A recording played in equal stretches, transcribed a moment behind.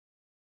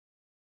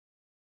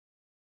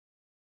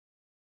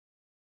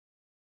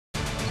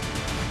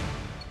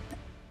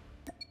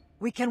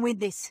We can win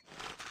this.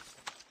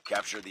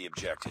 Capture the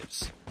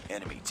objectives.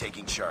 Enemy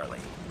taking Charlie.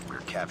 We're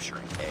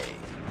capturing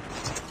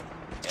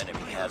A.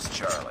 Enemy has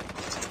Charlie.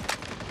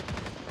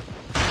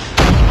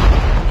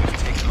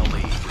 We've taken the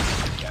lead.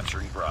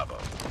 Capturing Bravo.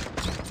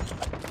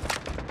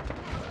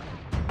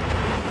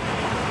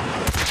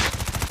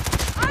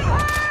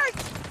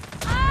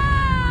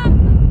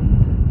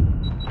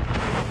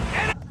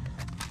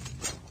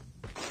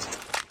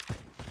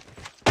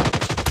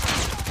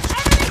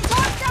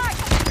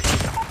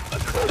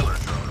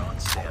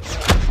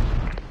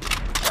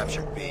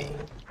 Captured B.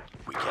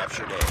 We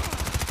captured A.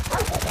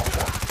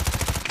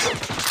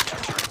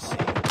 Captured C.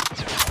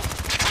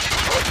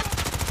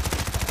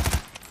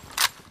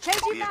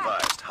 Be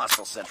advised,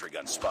 hostile sentry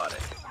gun spotted.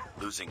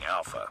 Losing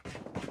Alpha.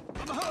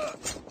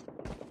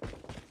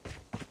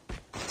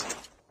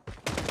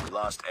 We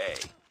lost A.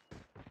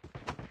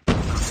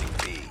 Losing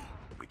B.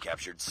 We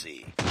captured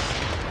C.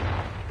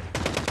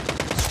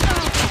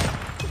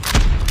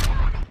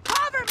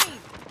 Cover me!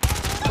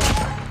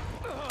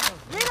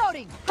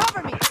 Reloading!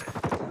 Cover me!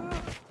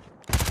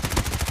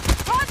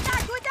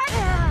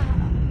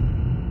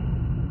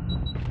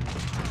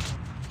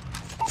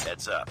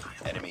 Heads up.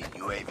 Enemy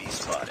UAV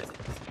spotted.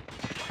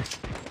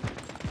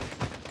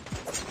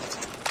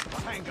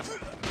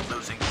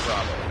 Losing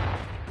Bravo.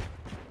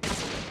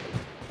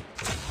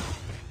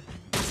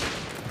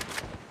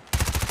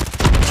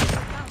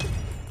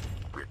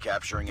 We're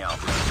capturing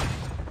Alpha.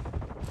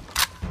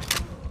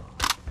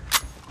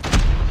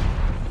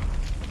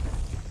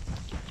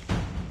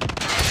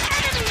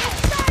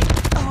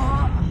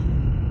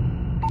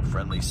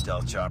 Friendly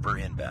stealth chopper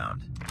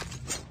inbound.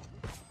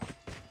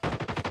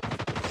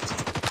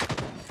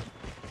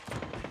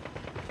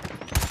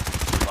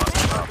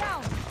 Lost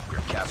Bravo. We're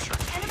capturing.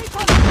 Enemy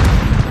down.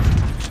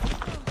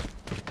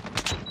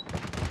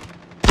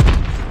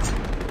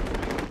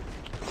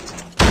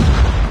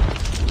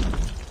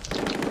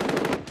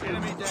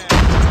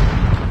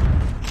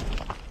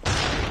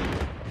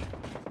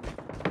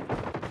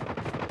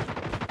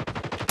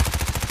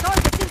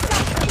 targets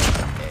inside!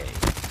 A.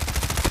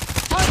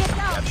 Target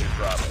down! Captured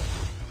Bravo.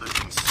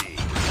 Losing C.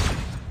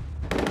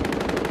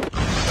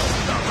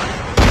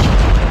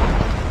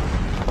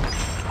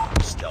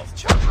 Stealth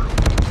chopper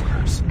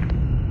orders.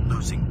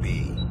 Losing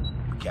B.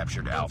 We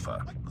captured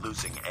Alpha.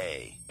 Losing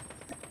A.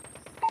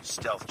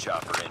 Stealth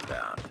chopper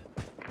inbound.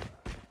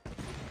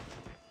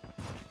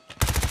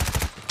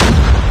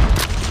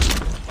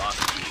 Lost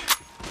B.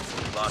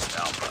 Lost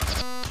Alpha.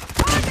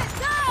 Target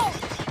down!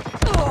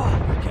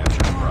 We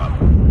captured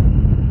Bravo.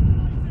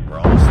 We're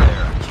almost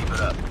there. Keep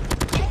it up.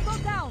 Go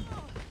down!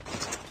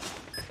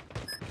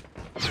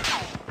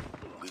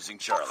 Losing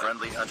Charlie.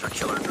 Friendly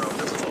hunter-killer drone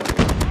deployed.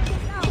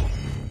 Target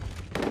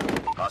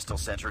down! Hostile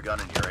sentry gun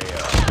in your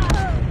AO.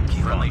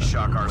 Friendly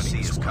shock RC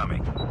is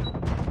coming.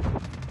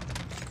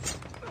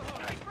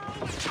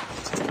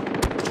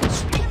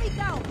 Enemy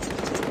down!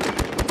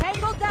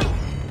 Tango down!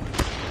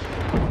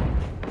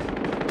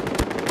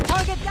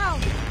 Target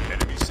down!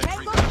 Enemy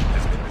sentry gun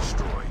has been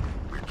destroyed.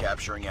 We're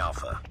capturing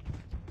Alpha.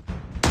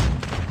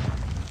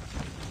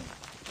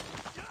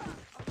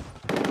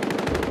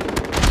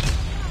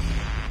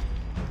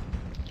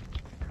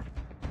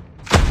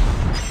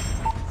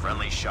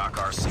 Friendly shock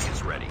RC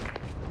is ready.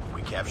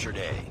 We captured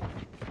A.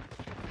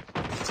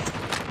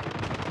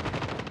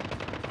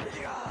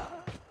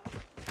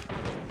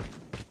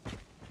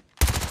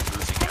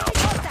 Losing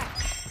Alpha.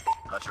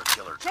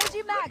 Hunter-killer drone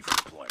Changing ready mag.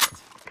 for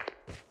deployment.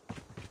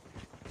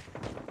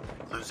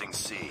 Losing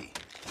C.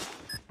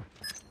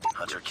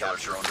 Hunter-killer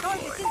drone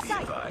Target's deployed. Be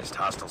inside. advised,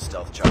 hostile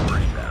stealth chopper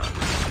inbound.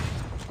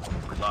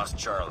 We lost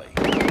Charlie.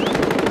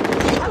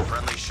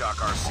 Friendly shock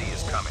RC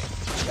is coming.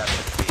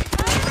 Captain B.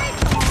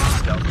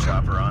 Stealth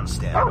chopper on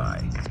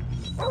standby.